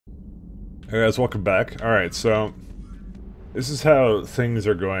Hey guys, welcome back. Alright, so this is how things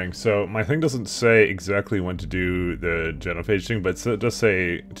are going. So my thing doesn't say exactly when to do the genophage thing, but it does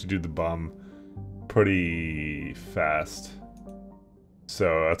say to do the bomb pretty fast.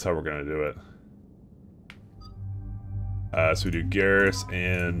 So that's how we're gonna do it. So we do Garrus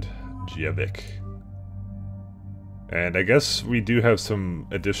and Gievik. And I guess we do have some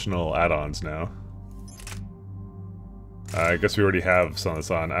additional add-ons now. I guess we already have some of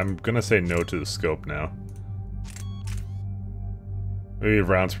this on. I'm gonna say no to the scope now. Maybe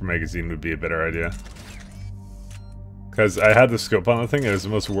rounds per magazine would be a better idea. Because I had the scope on the thing, and it was the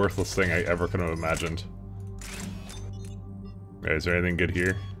most worthless thing I ever could have imagined. Okay, is there anything good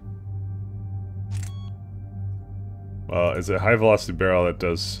here? Well, it's a high velocity barrel that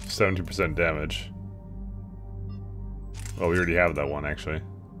does 70% damage. Well, we already have that one, actually.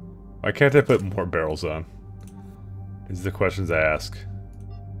 Why can't I put more barrels on? These are the questions I ask.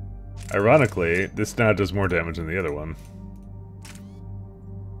 Ironically, this now does more damage than the other one.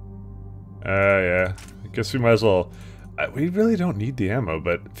 Yeah. I guess we might as well... we really don't need the ammo,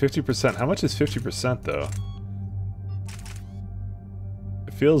 but 50%... How much is 50% though?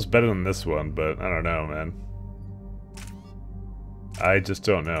 It feels better than this one, but I don't know, man. I just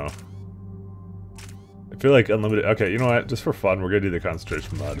don't know. I feel like unlimited... Okay, you know what? Just for fun, we're gonna do the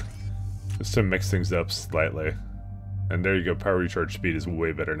concentration mod. Just to mix things up slightly. And there you go, power recharge speed is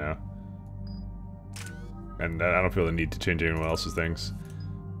way better now. And I don't feel the need to change anyone else's things.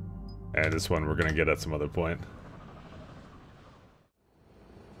 And this one we're gonna get at some other point.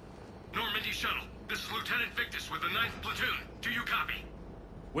 Normandy Shuttle, this is Lieutenant Victus with the 9th Platoon. Do you copy?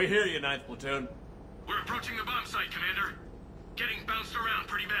 We hear you, 9th Platoon. We're approaching the bomb site, Commander. Getting bounced around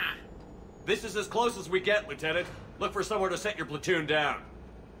pretty bad. This is as close as we get, Lieutenant. Look for somewhere to set your platoon down.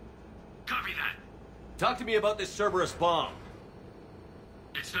 Copy that. Talk to me about this Cerberus bomb.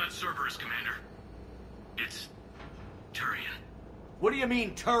 It's not Cerberus, Commander. It's... Turian. What do you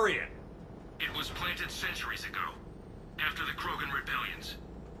mean, Turian? It was planted centuries ago, after the Krogan rebellions.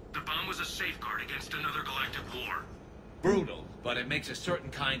 The bomb was a safeguard against another galactic war. Brutal, but it makes a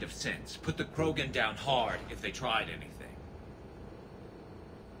certain kind of sense. Put the Krogan down hard if they tried anything.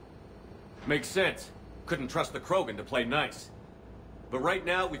 Makes sense. Couldn't trust the Krogan to play nice. But right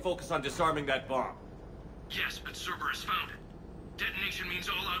now, we focus on disarming that bomb. Yes, but Cerberus found it. Detonation means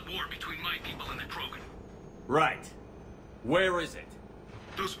all-out war between my people and the Krogan. Right. Where is it?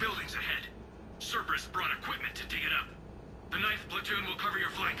 Those buildings ahead. Cerberus brought equipment to dig it up. The 9th Platoon will cover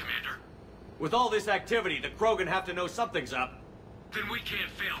your flank, Commander. With all this activity, the Krogan have to know something's up. Then we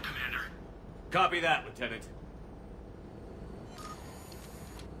can't fail, Commander. Copy that, Lieutenant.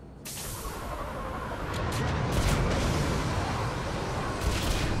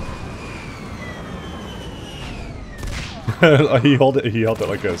 He held it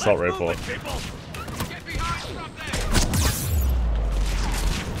like an assault rifle. Alright.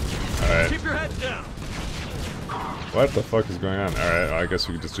 Keep your head down. What the fuck is going on? Alright, I guess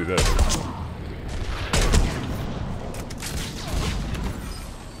we can just do this. We're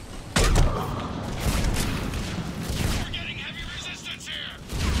getting heavy resistance here.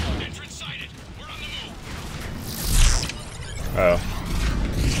 Entrance sighted. We're on the move. Oh.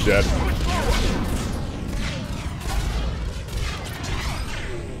 He's dead.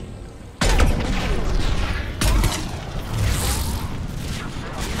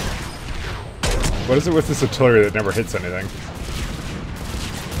 What is it with this artillery that never hits anything?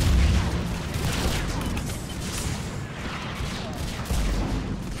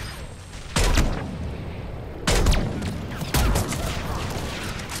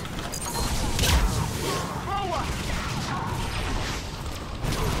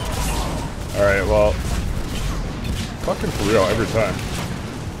 Alright, well... Fucking for real, every time.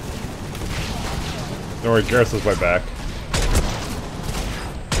 Don't worry, Garrus has my back.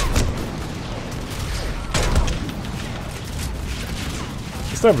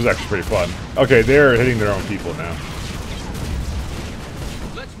 This stuff is actually pretty fun. Okay, they're hitting their own people now.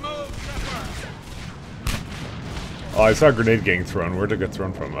 Let's move, Oh, I saw a grenade getting thrown. Where'd it get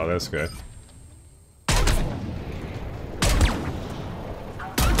thrown from? Oh, that's good.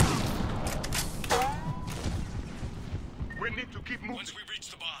 We need to keep moving. Once we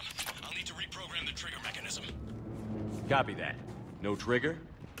reach the bomb, I'll need to reprogram the trigger mechanism. Copy that. No trigger,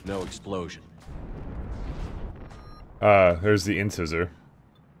 no explosion. There's the incisor.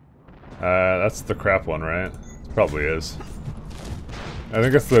 That's the crap one, right? It probably is. I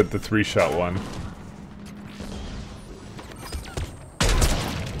think it's the 3-shot one.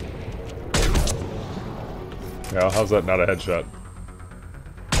 Yeah, how's that not a headshot?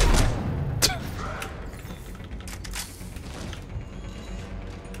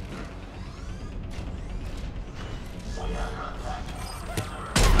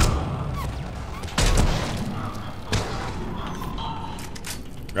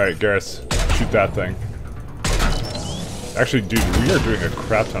 Alright, Garrus, shoot that thing. Actually, dude, we are doing a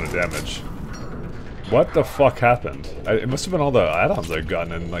crap ton of damage. What the fuck happened? It must have been all the add-ons I've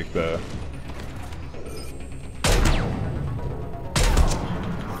gotten in, like, the...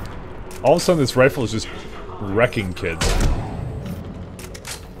 All of a sudden, this rifle is just wrecking kids.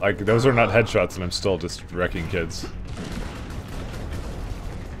 Like, those are not headshots, and I'm still just wrecking kids.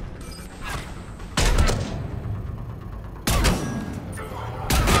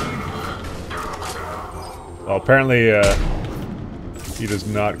 Well, apparently, he does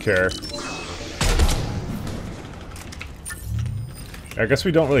not care. I guess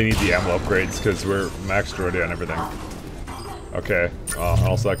we don't really need the ammo upgrades, because we're maxed already on everything. Okay, well,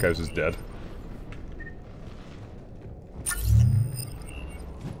 also that guy's just dead.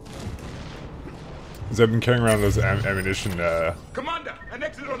 Because I've been carrying around those ammunition, Commander, an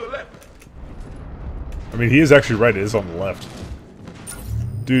exit on the left. I mean, he is actually right, it is on the left.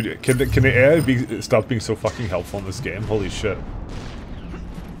 Dude, can the AI stop being so fucking helpful in this game? Holy shit.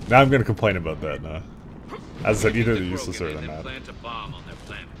 Now I'm gonna complain about that, now. As I said, either they're useless or they're not. Plant a bomb on their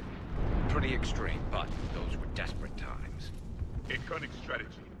planet. Pretty extreme, but those were desperate times. A cunning strategy.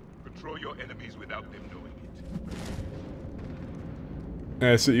 Control your enemies without them knowing it.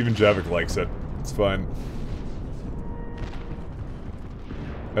 Yeah, so even Javik likes it. It's fine.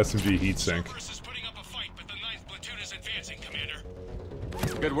 SMG heatsink. Cerberus is putting up a fight, but the 9th platoon is advancing, Commander.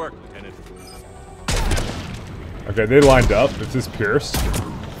 Good work, Lieutenant. Okay, they lined up. Is this Pierce? Commander,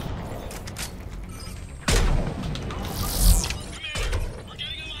 we're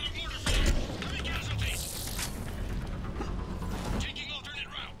getting a lot of mortar fire. Heavy casualties. Taking alternate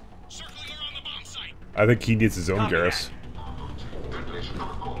route. Circling around the bomb site. I think he needs his own Garrus. Detonation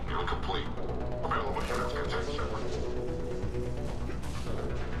protocol nearly complete. Available units can take Shepard.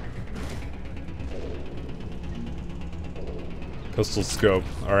 Pistol scope.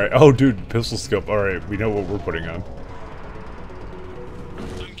 Alright. Oh, dude, pistol scope. Alright, we know what we're putting on.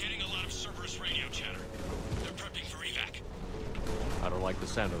 I'm getting a lot of Cerberus radio chatter. They're prepping for evac. I don't like the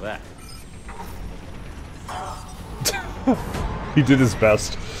sound of that. He did his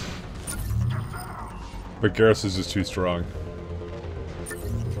best. But Garrus is just too strong.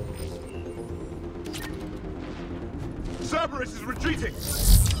 Cerberus is retreating.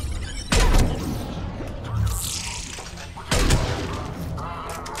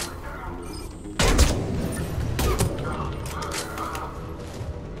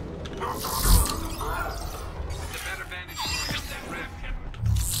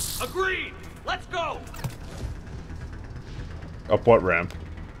 Agreed! Let's go! Up what ramp?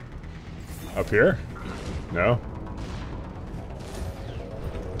 Up here? No?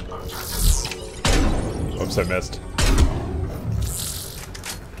 Oops, I missed.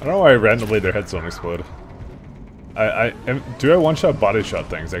 I don't know why randomly their heads don't explode. Do I one-shot body shot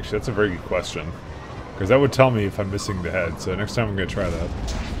things? Actually, that's a very good question. Because that would tell me if I'm missing the head, so next time I'm gonna try that.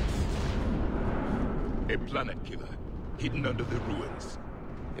 A planet killer, hidden under the ruins.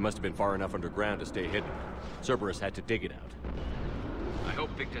 He must have been far enough underground to stay hidden. Cerberus had to dig it out. I hope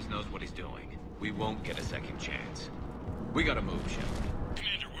Victus knows what he's doing. We won't get a second chance. We gotta move, Shepard.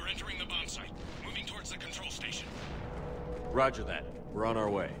 Commander, we're entering the bomb site. Moving towards the control station. Roger that. We're on our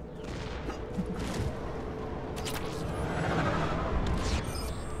way.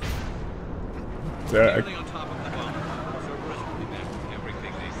 Nearly on top of the bomb. Cerberus will be back with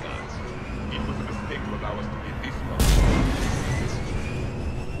everything they've got. It was a mistake to allow us to get this far.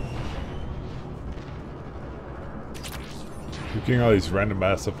 You're getting all these random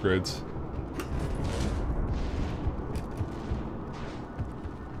ass upgrades.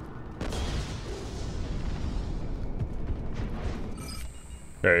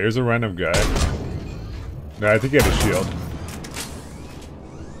 Okay, here's a random guy. No, I think he had a shield.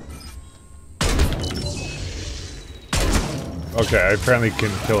 Okay, I apparently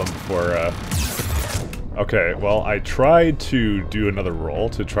can kill him before, Okay, well, I tried to do another roll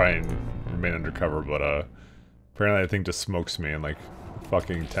to try and remain undercover, but, apparently that thing just smokes me in, like,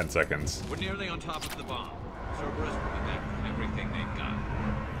 fucking 10 seconds. We're nearly on top of the bomb. Cerberus will be back with everything they've got.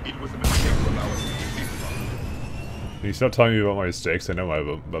 It was a mistake to allow us to get this far. Can you stop telling me about my mistakes? I know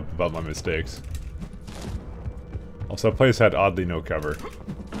about my mistakes. Also, that place had oddly no cover.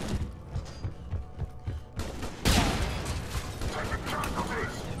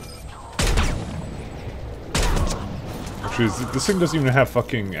 Actually, this thing doesn't even have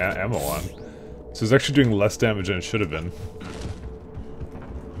fucking ammo on. So it's actually doing less damage than it should have been.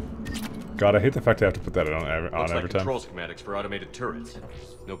 God, I hate the fact I have to put that on every Looks like time. control schematics for automated turrets.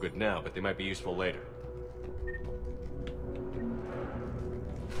 No good now, but they might be useful later.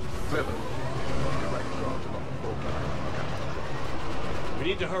 Clever. You're right, George, about the program. We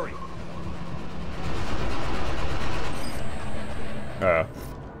need to hurry. I'm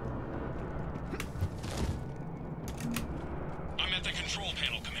at the control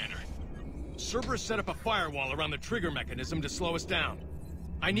panel, Commander. Cerberus set up a firewall around the trigger mechanism to slow us down.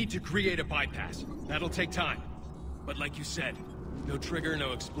 I need to create a bypass. That'll take time. But like you said, no trigger,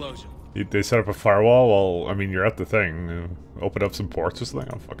 no explosion. They set up a firewall? Well, I mean, you're at the thing. Open up some ports or something?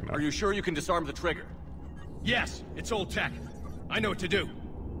 I don't fucking know. Are you sure you can disarm the trigger? Yes, it's old tech. I know what to do.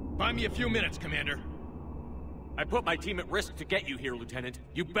 Buy me a few minutes, Commander. I put my team at risk to get you here, Lieutenant.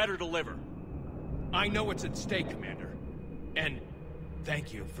 You better deliver. I know what's at stake, Commander. And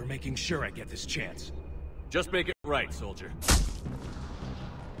thank you for making sure I get this chance. Just make it right, soldier.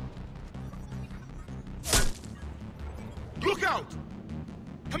 Look out!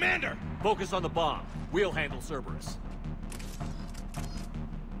 Commander! Focus on the bomb. We'll handle Cerberus.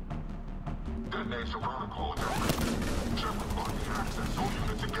 Detonation protocol adjusted. Shepard blocking access. All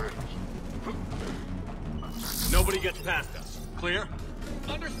units engaged. Nobody gets past us. Clear?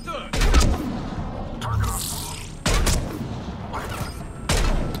 Understood. Target on.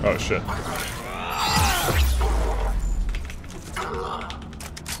 Oh shit.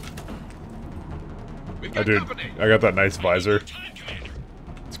 Oh, dude, I got that nice visor.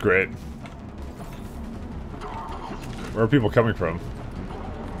 It's great. Where are people coming from?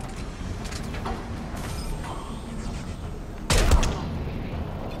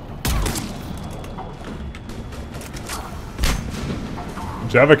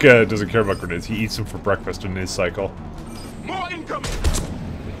 Javik doesn't care about grenades. He eats them for breakfast in his cycle. More incoming!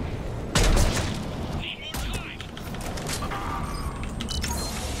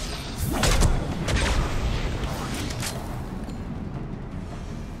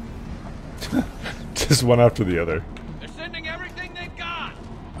 Just one after the other. They're sending everything they've got!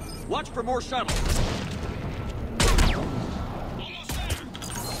 Watch for more shuttles. Almost there!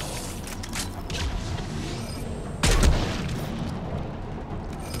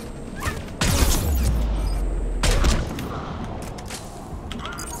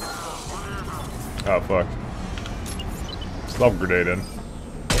 Oh fuck. Stop grenading.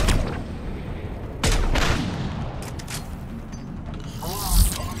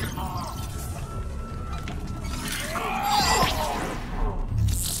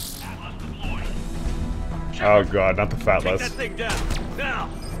 Oh god, not the Take fatless. that thing down. Now!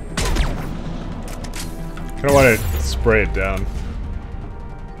 Kinda wanna spray it down.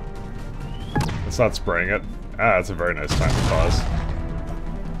 It's not spraying it. Ah, that's a very nice time to pause.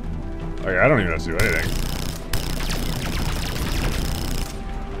 Okay, I don't even have to do anything.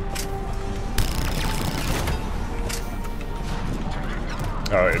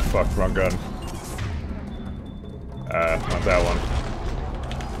 Oh wait, fuck, wrong gun. Not that one.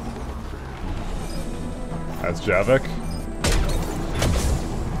 That's Javik.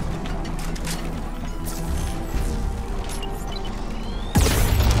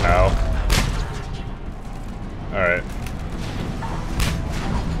 Ow. Alright.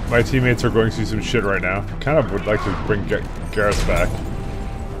 My teammates are going through some shit right now. Kind of would like to bring Garrus back.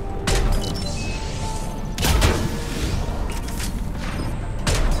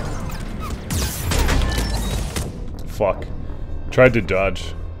 Fuck. Tried to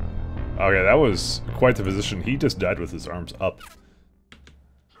dodge. Okay, that was quite the position. He just died with his arms up.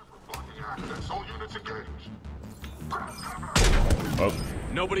 Blocking access. All units engaged. Oh.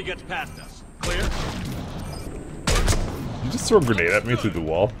 Nobody gets past us. Clear? You just throw a grenade at me through the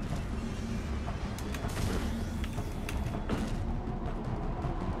wall.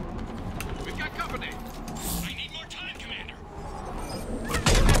 We've got company! I need more time, Commander!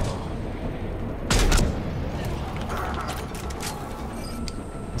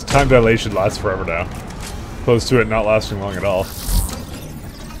 This time dilation lasts forever now. Close to it not lasting long at all.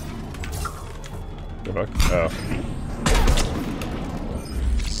 The fuck? Oh.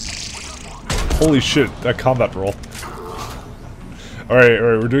 Holy shit, that combat roll. Alright,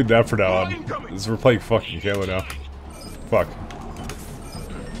 we're doing that for now on. We're playing fucking Halo now. Fuck.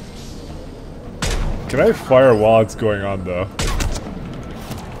 Can I fire while it's going on, though?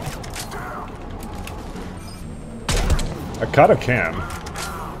 I kinda can.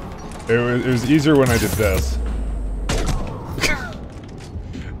 It was easier when I did this.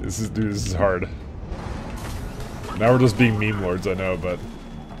 Dude, this is hard. Now we're just being meme lords, I know, but...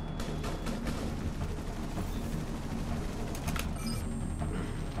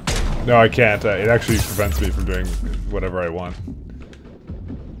 No, I can't. It actually prevents me from doing whatever I want.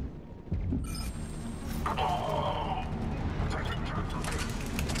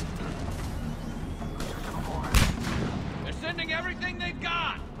 They're sending everything they've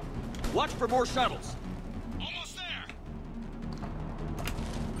got! Watch for more shuttles. Almost there!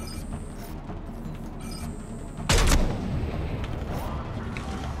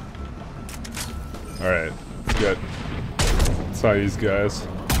 Alright, let's get... Let's not these guys.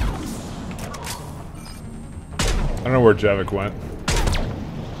 I don't know where Javik went.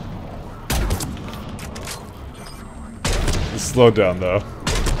 Just slow down though.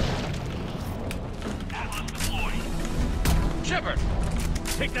 Shepard!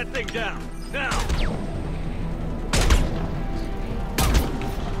 Take that thing down! Now!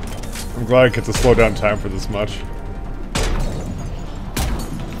 I'm glad I get to slow down time for this much.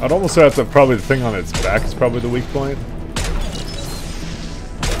 I'd almost say that probably the thing on its back is probably the weak point.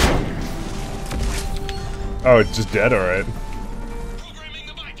 Oh, it's just dead, alright. Programming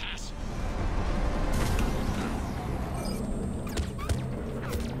the bypass.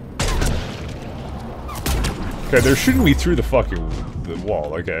 Okay, they're shooting me through the fucking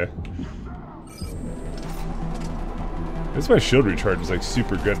wall, okay. This my shield recharge is like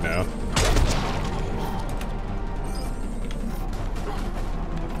super good now.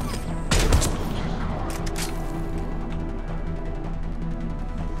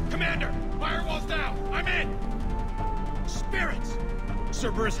 Commander, firewall's down. I'm in. Spirits.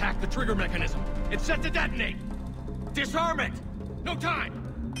 Cerberus hacked the trigger mechanism. It's set to detonate. Disarm it. No time.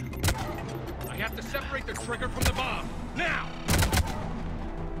 I have to separate the trigger from the bomb. Now.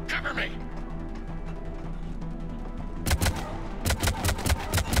 Cover me.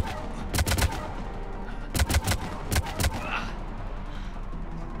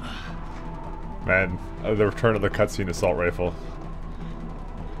 Man, the return of the cutscene assault rifle.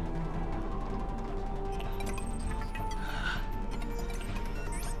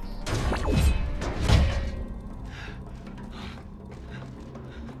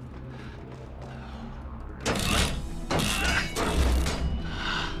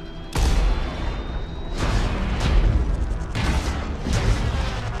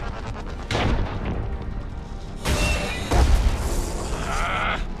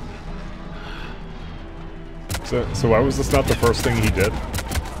 So why was this not the first thing he did?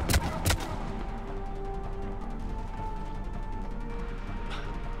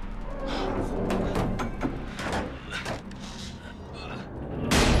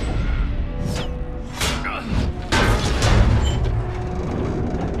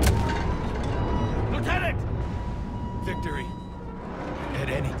 Lieutenant! Victory. At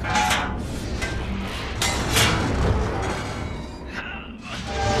any cost.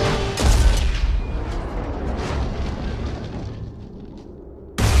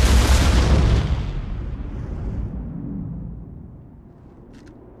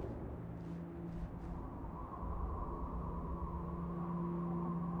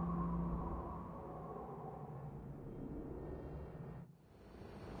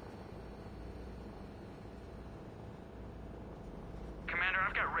 Commander,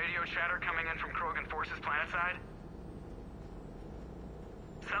 I've got radio chatter coming in from Krogan forces planetside.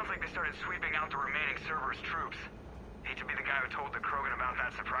 Sounds like they started sweeping out the remaining Cerberus troops. Hate to be the guy who told the Krogan about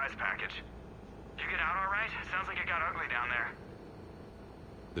that surprise package. You get out all right? Sounds like it got ugly down there.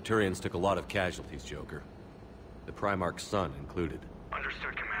 The Turians took a lot of casualties, Joker. The Primarch's son included.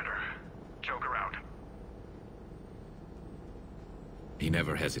 Understood, Commander. Joker out. He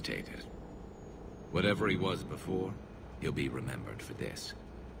never hesitated. Whatever he was before, he'll be remembered for this.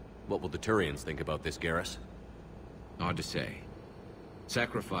 What will the Turians think about this, Garrus? Hard to say.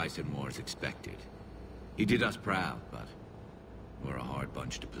 Sacrifice and war is expected. He did us proud, but we're a hard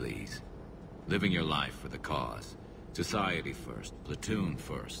bunch to please. Living your life for the cause. Society first, platoon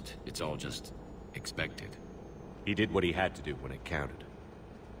first. It's all just expected. He did what he had to do when it counted.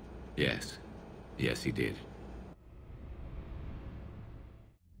 Yes. Yes, he did.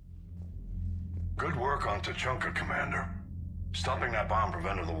 Good work on Tuchanka, Commander. Stopping that bomb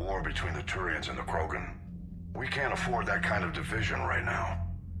prevented the war between the Turians and the Krogan. We can't afford that kind of division right now.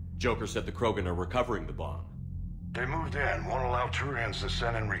 Joker said the Krogan are recovering the bomb. They moved in, won't allow Turians to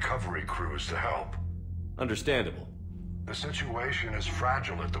send in recovery crews to help. Understandable. The situation is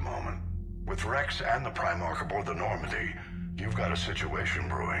fragile at the moment. With Rex and the Primarch aboard the Normandy, you've got a situation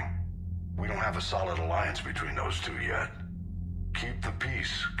brewing. We don't have a solid alliance between those two yet. Keep the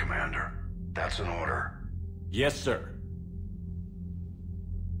peace, Commander. That's an order. Yes, sir.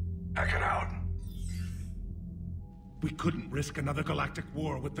 Hack it out. We couldn't risk another galactic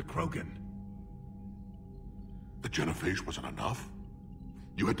war with the Krogan. The genophage wasn't enough?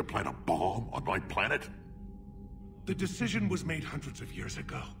 You had to plant a bomb on my planet? The decision was made hundreds of years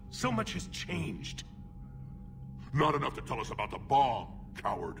ago. So much has changed. Not enough to tell us about the bomb,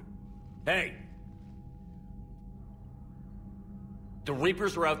 coward. Hey! The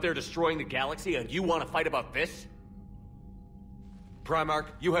Reapers are out there destroying the galaxy, and you want to fight about this? Primarch,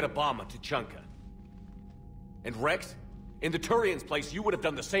 you had a bomb on Tuchanka. And Rex, in the Turians' place, you would have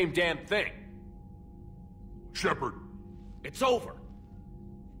done the same damn thing. Shepard! It's over!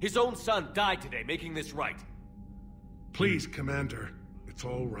 His own son died today, making this right. Please, Commander. It's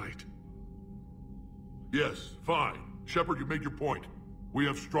all right. Yes, fine. Shepard, you made your point. We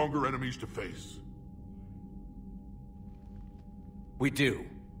have stronger enemies to face. We do.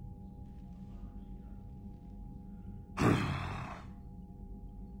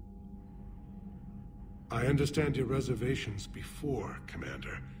 I understand your reservations before,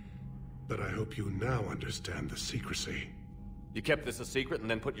 Commander. But I hope you now understand the secrecy. You kept this a secret and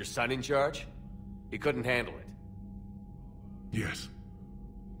then put your son in charge? He couldn't handle it. Yes.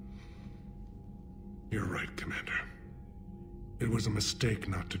 You're right, Commander. It was a mistake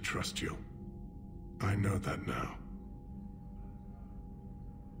not to trust you. I know that now.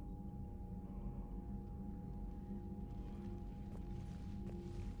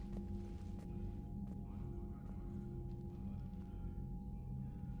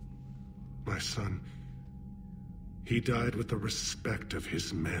 My son, he died with the respect of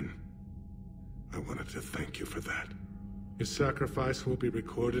his men. I wanted to thank you for that. His sacrifice will be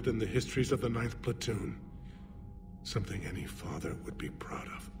recorded in the histories of the 9th Platoon. Something any father would be proud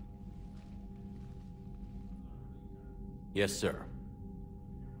of. Yes, sir.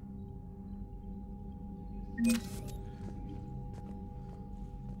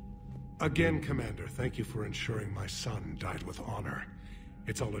 Again, Commander, thank you for ensuring my son died with honor.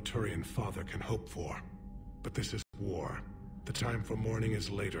 It's all a Turian father can hope for. But this is war. The time for mourning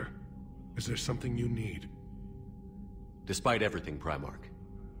is later. Is there something you need? Despite everything, Primarch,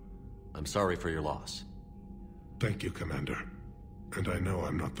 I'm sorry for your loss. Thank you, Commander. And I know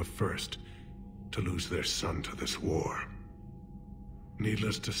I'm not the first to lose their son to this war.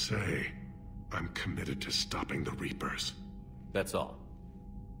 Needless to say, I'm committed to stopping the Reapers. That's all.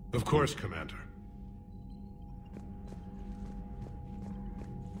 Of course, Commander.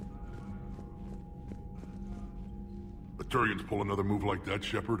 The Turians pull another move like that,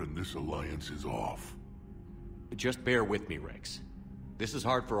 Shepard, and this alliance is off. Just bear with me, Rex. This is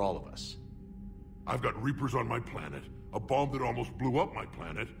hard for all of us. I've got Reapers on my planet, a bomb that almost blew up my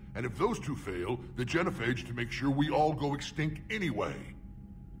planet, and if those two fail, the genophage to make sure we all go extinct anyway.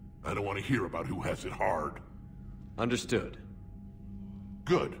 I don't want to hear about who has it hard. Understood.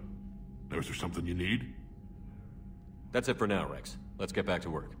 Good. Now, is there something you need? That's it for now, Rex. Let's get back to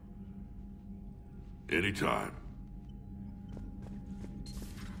work. Anytime.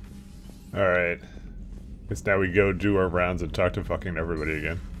 Alright. Guess now we go do our rounds and talk to fucking everybody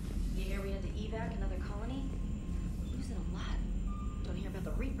again. You hear we had to evac another colony? We're losing a lot. Don't hear about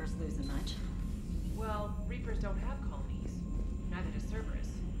the Reapers losing much. Well, Reapers don't have colonies. Neither does Cerberus.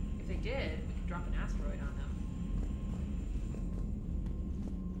 If they did, we could drop an asteroid on them.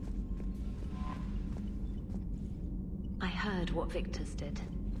 I heard what Victor's did.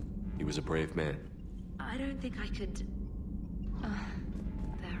 He was a brave man. I don't think I could...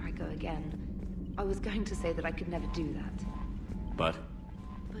 there I go again. I was going to say that I could never do that. But?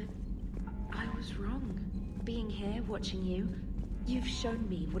 But I was wrong. Being here, watching you, you've shown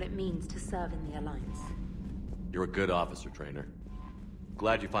me what it means to serve in the Alliance. You're a good officer, Trainer.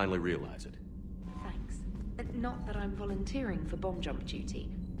 Glad you finally realize it. Thanks. Not that I'm volunteering for bomb jump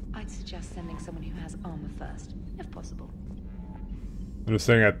duty. I'd suggest sending someone who has armor first, if possible. I'm just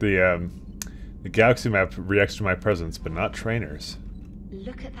saying that the galaxy map reacts to my presence, but not trainers.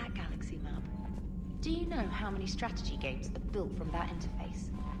 Look at that galaxy map. Do you know how many strategy games are built from that interface?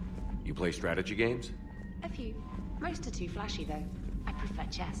 You play strategy games? A few. Most are too flashy, though. I prefer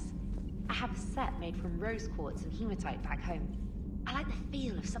chess. I have a set made from rose quartz and hematite back home. I like the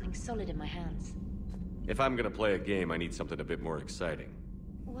feel of something solid in my hands. If I'm gonna play a game, I need something a bit more exciting.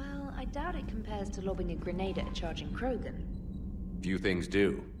 Well, I doubt it compares to lobbing a grenade at a charging Krogan. Few things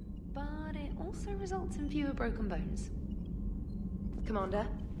do. But it also results in fewer broken bones. Commander?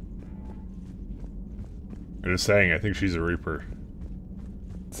 I'm just saying, I think she's a Reaper.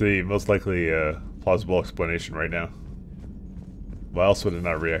 It's the most likely plausible explanation right now. Why else would it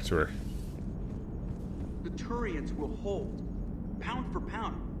not react to her? The Turians will hold. Pound for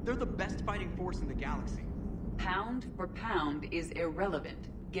pound, they're the best fighting force in the galaxy. Pound for pound is irrelevant,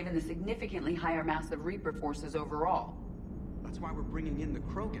 given the significantly higher mass of Reaper forces overall. That's why we're bringing in the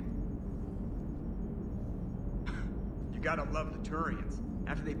Krogan. You gotta love the Turians.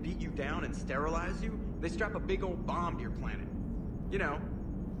 After they beat you down and sterilize you, they strap a big old bomb to your planet. You know,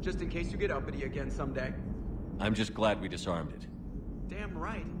 just in case you get uppity again someday. I'm just glad we disarmed it. Damn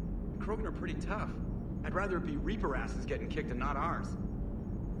right. The Krogan are pretty tough. I'd rather it be Reaper asses getting kicked and not ours.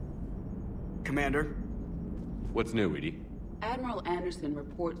 Commander? What's new, Edie? Admiral Anderson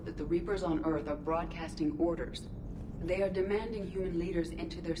reports that the Reapers on Earth are broadcasting orders. They are demanding human leaders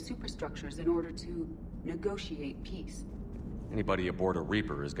enter their superstructures in order to negotiate peace. Anybody aboard a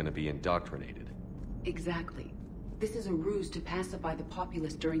Reaper is going to be indoctrinated. Exactly. This is a ruse to pacify the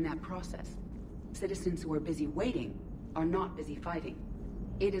populace during that process. Citizens who are busy waiting are not busy fighting.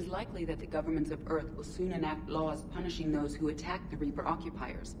 It is likely that the governments of Earth will soon enact laws punishing those who attack the Reaper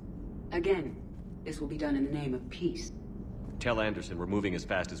occupiers. Again, this will be done in the name of peace. Tell Anderson we're moving as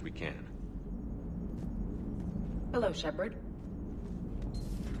fast as we can. Hello, Shepard.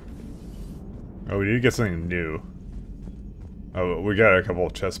 Oh, we need to get something new. Oh, we got a couple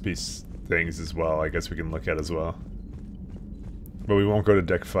of chess piece things as well. I guess we can look at as well. But we won't go to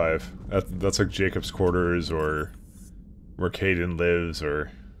deck 5. That's like Jacob's quarters or where Caden lives, or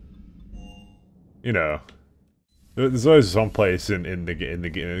you know, there's always some place in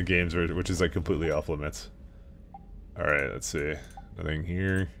the games which is like completely off limits. All right, let's see. Nothing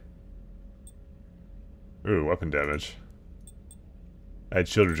here. Ooh, weapon damage. I had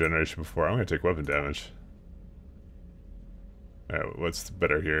shield regeneration before. I'm gonna take weapon damage. Alright, what's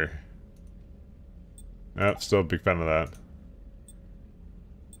better here? Oh, still a big fan of that.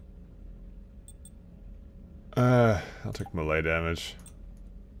 I'll take melee damage.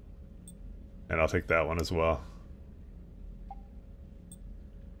 And I'll take that one as well.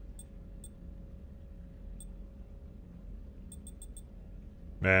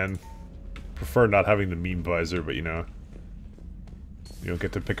 Man, prefer not having the meme visor, but you know, you don't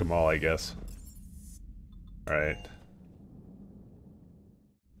get to pick them all, I guess. Alright.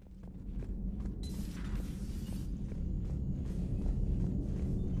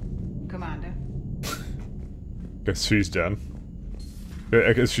 Commander. Guess she's done.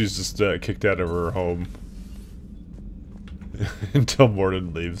 I guess she's just kicked out of her home. Until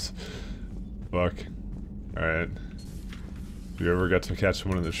Morden leaves. Fuck. Alright. You ever got to catch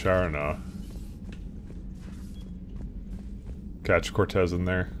someone in the shower? No. Catch Cortez in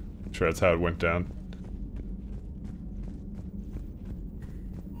there. I'm sure that's how it went down.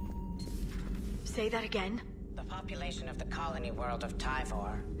 Say that again? The population of the colony world of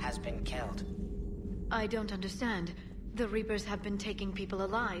Tyvor has been killed. I don't understand. The Reapers have been taking people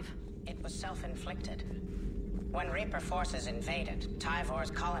alive. It was self-inflicted. When Reaper forces invaded,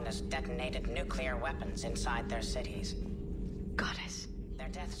 Tyvor's colonists detonated nuclear weapons inside their cities. Goddess. Their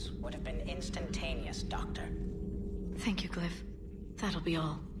deaths would have been instantaneous, Doctor. Thank you, Glyph. That'll be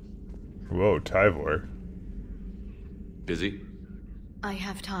all. Whoa, Tyvor. Busy? I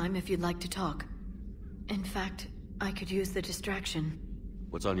have time if you'd like to talk. In fact, I could use the distraction.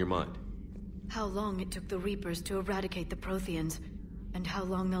 What's on your mind? How long it took the Reapers to eradicate the Protheans, and how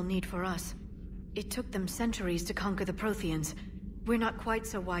long they'll need for us. It took them centuries to conquer the Protheans. We're not quite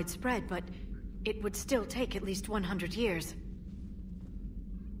so widespread, but it would still take at least 100 years.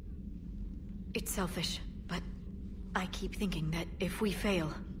 It's selfish, but I keep thinking that if we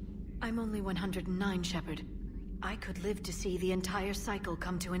fail... I'm only 109, Shepard. I could live to see the entire cycle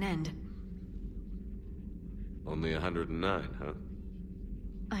come to an end. Only 109, huh?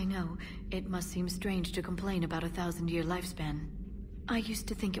 I know. It must seem strange to complain about a 1,000-year lifespan. I used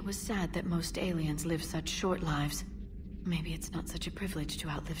to think it was sad that most aliens live such short lives. Maybe it's not such a privilege to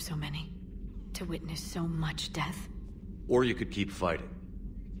outlive so many. To witness so much death. Or you could keep fighting.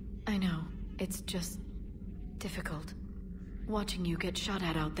 I know. It's just... difficult. Watching you get shot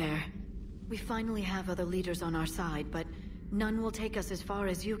at out there. We finally have other leaders on our side, but none will take us as far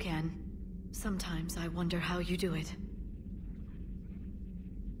as you can. Sometimes I wonder how you do it.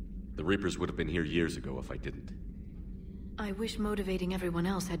 The Reapers would have been here years ago if I didn't. I wish motivating everyone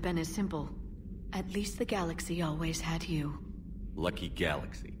else had been as simple. At least the galaxy always had you. Lucky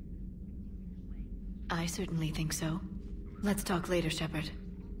galaxy. I certainly think so. Let's talk later, Shepard.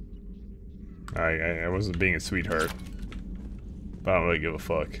 I wasn't being a sweetheart. But I don't really give a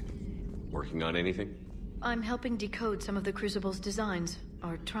fuck. Working on anything? I'm helping decode some of the Crucible's designs,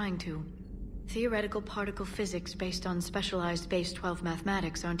 or trying to. Theoretical particle physics based on specialized base 12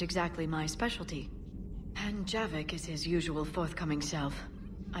 mathematics aren't exactly my specialty. And Javik is his usual forthcoming self.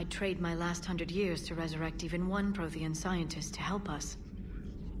 I'd trade my last 100 years to resurrect even one Prothean scientist to help us.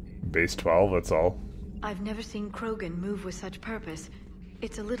 Base 12, that's all. I've never seen Krogan move with such purpose.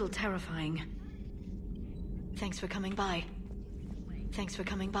 It's a little terrifying. Thanks for coming by. Thanks for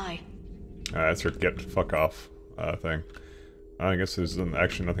coming by. That's her get fuck off thing. I guess there's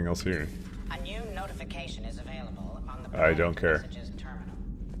actually nothing else here. A new notification is available on the I don't care. messages terminal.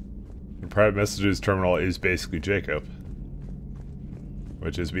 The private messages terminal is basically Jacob.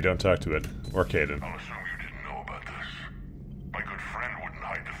 Which is we don't talk to it. Or Caden. I'll assume you didn't know about this. My good friend wouldn't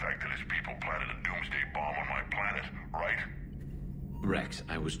hide the fact that his people planted a doomsday bomb on my planet, right? Rex,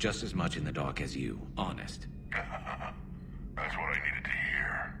 I was just as much in the dark as you, honest.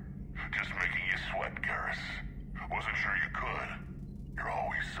 Just making you sweat, Garrus. Wasn't sure you could. You're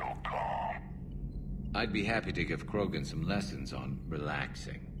always so calm. I'd be happy to give Krogan some lessons on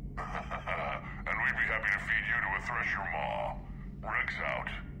relaxing. And we'd be happy to feed you to a thresher maw. Rex out.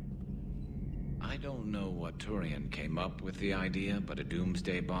 I don't know what Turian came up with the idea, but a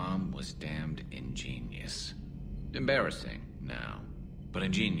doomsday bomb was damned ingenious. Embarrassing now, but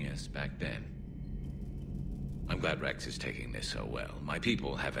ingenious back then. I'm glad Rex is taking this so well. My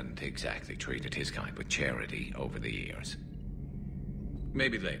people haven't exactly treated his kind with charity over the years.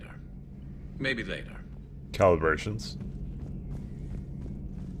 Maybe later. Maybe later. Calibrations.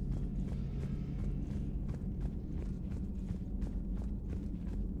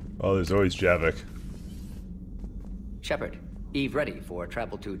 Oh, there's always Javik. Shepard, Eve ready for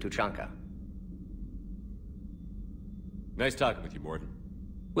travel to Tuchanka. Nice talking with you, Morden.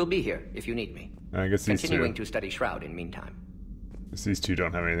 We'll be here if you need me. I guess these Continuing two. to study Shroud in meantime. I guess these two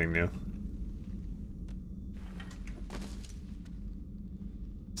don't have anything new.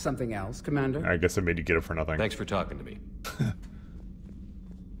 Something else, Commander? I guess I made you get it for nothing. Thanks for talking to me.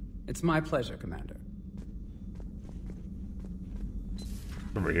 It's my pleasure, Commander.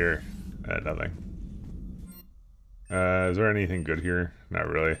 Over here. Nothing. Is there anything good here? Not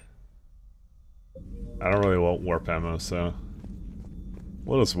really. I don't really want warp ammo, so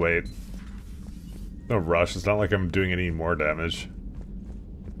we'll just wait. No rush. It's not like I'm doing any more damage.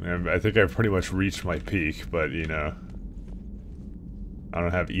 I think I've pretty much reached my peak, but you know, I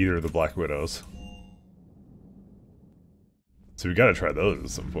don't have either of the Black Widows. So we gotta try those at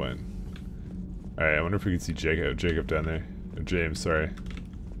some point. Alright, I wonder if we can see Jacob down there. Or James, sorry.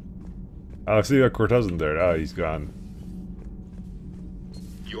 Oh, I see that Cortez in there. Oh, he's gone.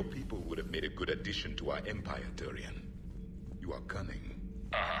 Your people would have made a good addition to our empire, Turian. You are cunning.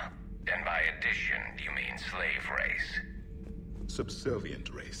 Uh-huh. And by addition, you mean slave race?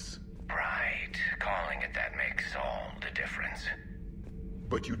 Subservient race. Right. Calling it that makes all the difference.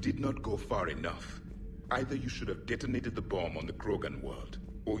 But you did not go far enough. Either you should have detonated the bomb on the Krogan world,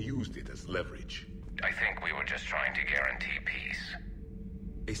 or used it as leverage. I think we were just trying to guarantee peace.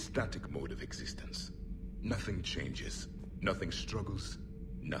 A static mode of existence. Nothing changes, nothing struggles,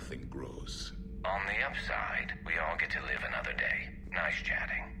 nothing grows. On the upside, we all get to live another day. Nice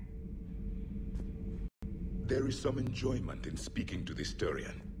chatting. There is some enjoyment in speaking to this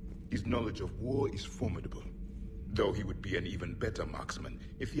Turian. His knowledge of war is formidable, though he would be an even better marksman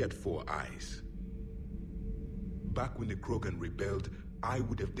if he had 4 eyes. Back when the Krogan rebelled, I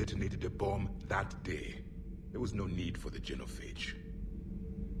would have detonated a bomb that day. There was no need for the genophage.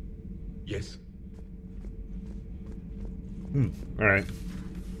 Yes? Alright.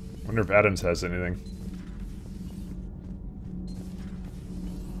 Wonder if Adams has anything.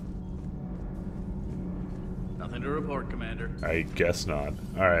 Nothing to report, Commander. I guess not.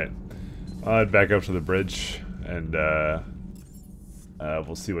 Alright. I'll head back up to the bridge, and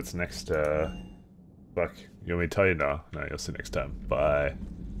we'll see what's next. Fuck. You want me to tell you? No. No, you'll see next time. Bye.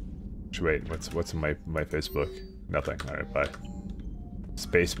 Actually, wait, what's in my Facebook? Nothing. Alright, bye.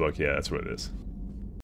 Spacebook, yeah, that's what it is.